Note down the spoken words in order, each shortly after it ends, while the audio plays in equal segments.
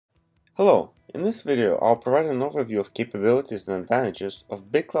Hello, in this video I'll provide an overview of capabilities and advantages of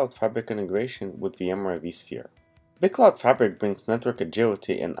Big Cloud Fabric integration with VMware vSphere. Big Cloud Fabric brings network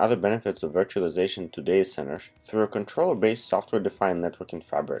agility and other benefits of virtualization to data centers through a controller-based software-defined networking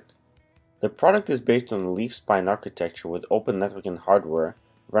fabric. The product is based on a leaf-spine architecture with open networking hardware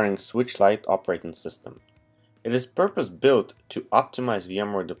running switch-lite operating system. It is purpose-built to optimize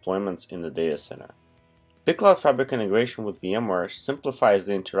VMware deployments in the data center. Big Cloud Fabric integration with VMware simplifies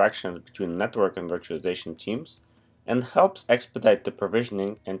the interactions between network and virtualization teams and helps expedite the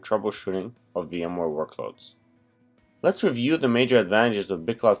provisioning and troubleshooting of VMware workloads. Let's review the major advantages of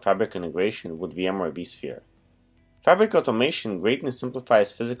Big Cloud Fabric integration with VMware vSphere. Fabric automation greatly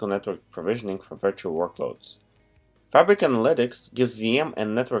simplifies physical network provisioning for virtual workloads. Fabric Analytics gives VM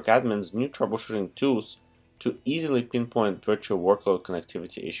and network admins new troubleshooting tools to easily pinpoint virtual workload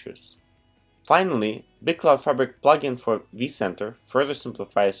connectivity issues. Finally, Big Cloud Fabric plugin for vCenter further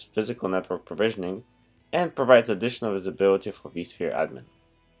simplifies physical network provisioning and provides additional visibility for vSphere admin.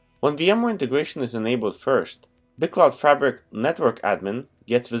 When VMware integration is enabled first, Big Cloud Fabric Network Admin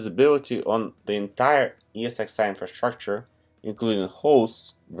gets visibility on the entire ESXi infrastructure, including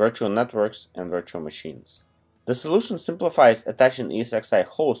hosts, virtual networks, and virtual machines. The solution simplifies attaching ESXi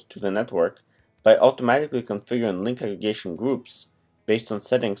hosts to the network by automatically configuring link aggregation groups based on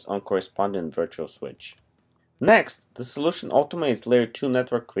settings on corresponding virtual switch. Next, the solution automates Layer 2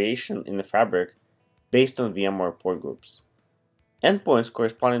 network creation in the fabric based on VMware port groups. Endpoints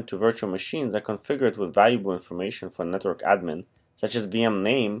corresponding to virtual machines are configured with valuable information for network admin, such as VM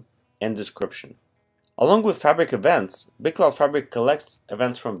name and description. Along with Fabric events, Big Cloud Fabric collects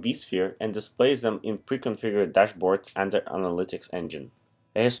events from vSphere and displays them in pre-configured dashboards under Analytics engine.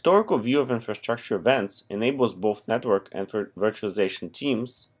 A historical view of infrastructure events enables both network and virtualization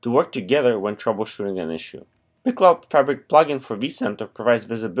teams to work together when troubleshooting an issue. Big Cloud Fabric plugin for vCenter provides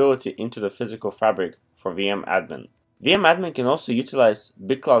visibility into the physical fabric for VM admin. VM admin can also utilize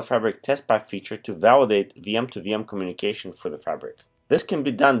Big Cloud Fabric test path feature to validate VM-to-VM communication for the fabric. This can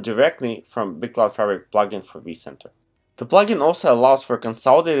be done directly from Big Cloud Fabric plugin for vCenter. The plugin also allows for a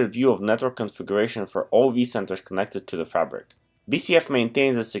consolidated view of network configuration for all vCenters connected to the fabric. BCF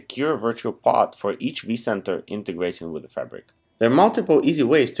maintains a secure virtual pod for each vCenter integrating with the fabric. There are multiple easy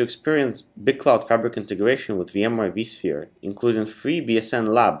ways to experience Big Cloud Fabric integration with VMware vSphere, including free BSN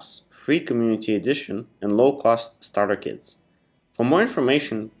Labs, free Community Edition, and low-cost starter kits. For more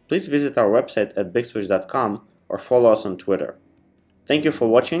information, please visit our website at bigswitch.com or follow us on Twitter. Thank you for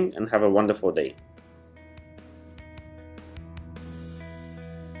watching and have a wonderful day.